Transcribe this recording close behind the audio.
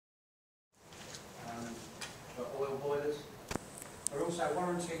also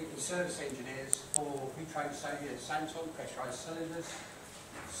warranty and service engineers for heat-trained Santon pressurised cylinders,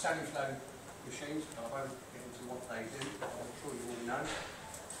 Saniflow machines, I won't get into what they do, but I'm sure you all know,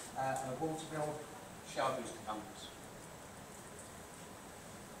 and water mill shower booster pumps.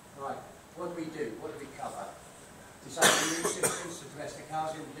 Right, what do we do? What do we cover? Design new systems for domestic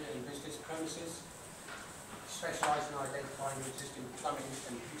housing and business premises, specialise in identifying existing plumbing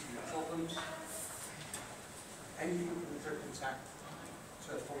and heating problems, anything from the drip and tap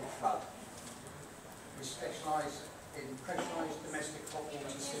to a full flood. We specialise in pressurised domestic hot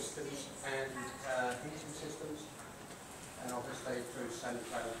water systems and heating systems, and obviously through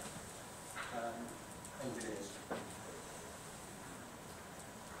Saniflow engineers.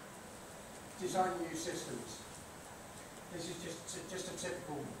 Design new systems. This is just a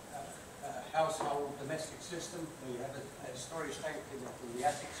typical household domestic system. We have a storage tank in the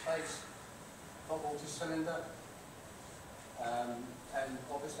attic space, hot water cylinder, and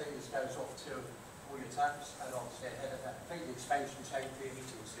obviously this goes off to all your taps, and obviously ahead of that, a big expansion tank for your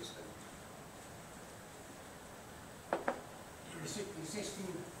heating system.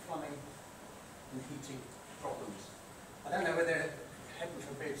 Existing plumbing and heating problems. I don't know whether, heaven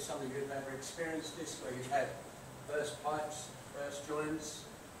forbid, some of you have ever experienced this, where you've had burst pipes, burst joints,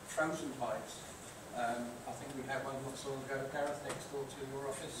 frozen pipes. I think we had one not so long ago, Gareth, next door to your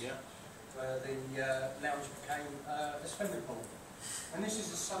office, where the lounge became a swimming pool. And this is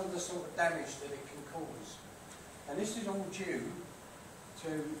some of the sort of damage that it can cause. And this is all due to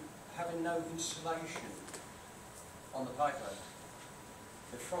having no insulation on the pipework.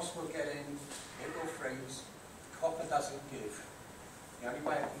 The frost will get in, it will freeze, copper doesn't give. The only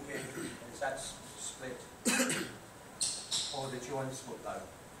way it can give is that's split or the joints will blow.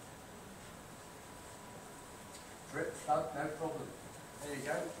 Drip, flood, no problem. There you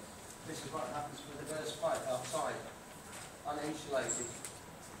go. This is what happens with the burst pipe outside. Uninsulated.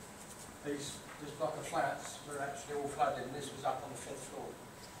 This block of flats were actually all flooded, and this was up on the 5th floor.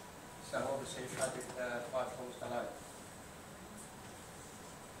 So obviously it flooded 5 floors below.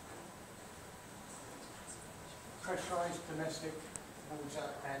 Pressurised domestic water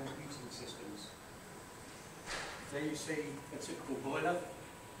and heating systems. There you see a typical boiler,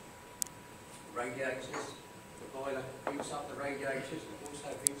 radiators. The boiler heats up the radiators, it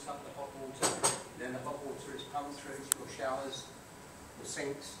also heats up the hot water. Then the hot water is pumped through to your showers, the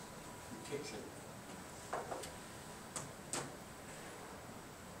sinks, and the kitchen.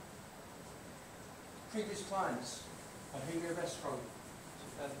 Previous clients, Bohemia Restaurant.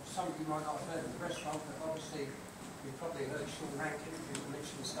 Some of you might not have heard of the restaurant, but obviously you've probably heard Sean Rankin, who's a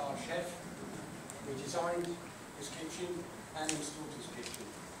Michelin star chef. We designed his kitchen and installed his kitchen.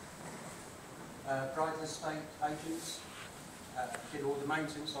 Bridal estate agents did all the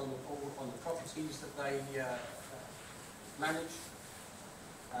maintenance on the properties that they manage.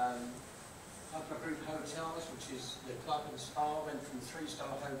 Club Group Hotels, which is the club and spa, went from 3-star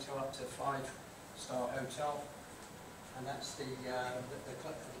hotel up to 5-star hotel, and that's the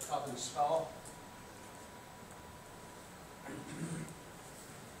club and spa.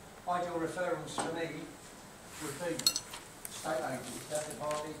 Ideal referrals for me would be estate agents, David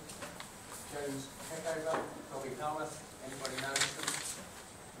Hardy, Jones Heckover, Robbie Howarth, anybody knows them,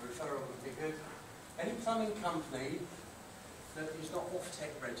 the referral would be good. Any plumbing company that is not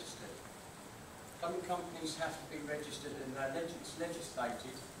off-tech registered. Plumbing companies have to be registered, and it's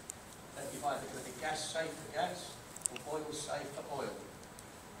legislated that you've either got to be gas safe for gas or oil safe for oil.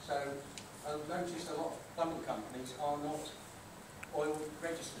 So I've noticed a lot of plumbing companies are not oil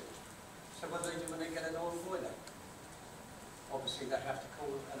registered. So what do they do when they get an oil boiler? Obviously they have to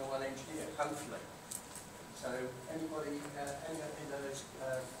call an oil engineer, hopefully. So anybody, any of those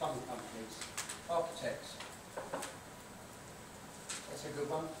plumbing companies, architects, that's a good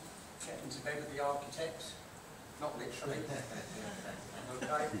one. Get into bed with the architects, not literally.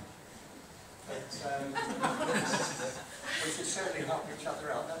 Okay. But we should certainly help each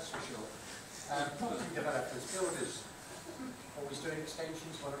other out, that's for sure. Property developers, builders, always doing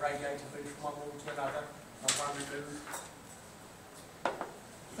extensions, want a radiator move from one wall to another, not one remove.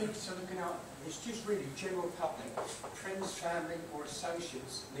 Things to looking out, it's just really general public. Friends, family or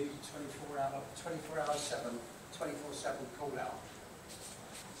associates need 24/7 call out.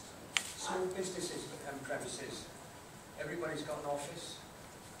 Small businesses and premises, everybody's got an office,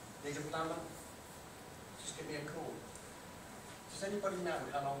 need a plumber, just give me a call. Does anybody know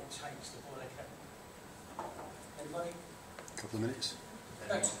how long it takes to boil a kettle? Anybody? A couple of minutes.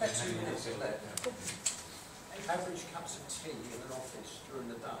 About 2 minutes, isn't it? Average cups of tea in an office during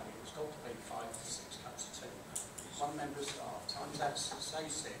the day, it's got to be 5 to 6 cups of tea. One member of staff, times that, say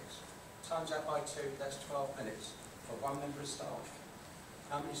 6, times that by 2, that's 12 minutes for one member of staff.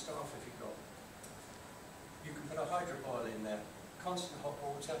 How many staff have you got? You can put a hydro boiler in there, constant hot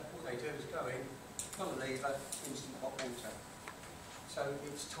water. All they do is go in, pull a lever, instant hot water. So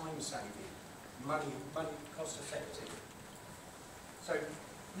it's time saving, money cost effective. So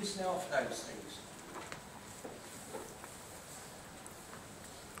listen out for those things.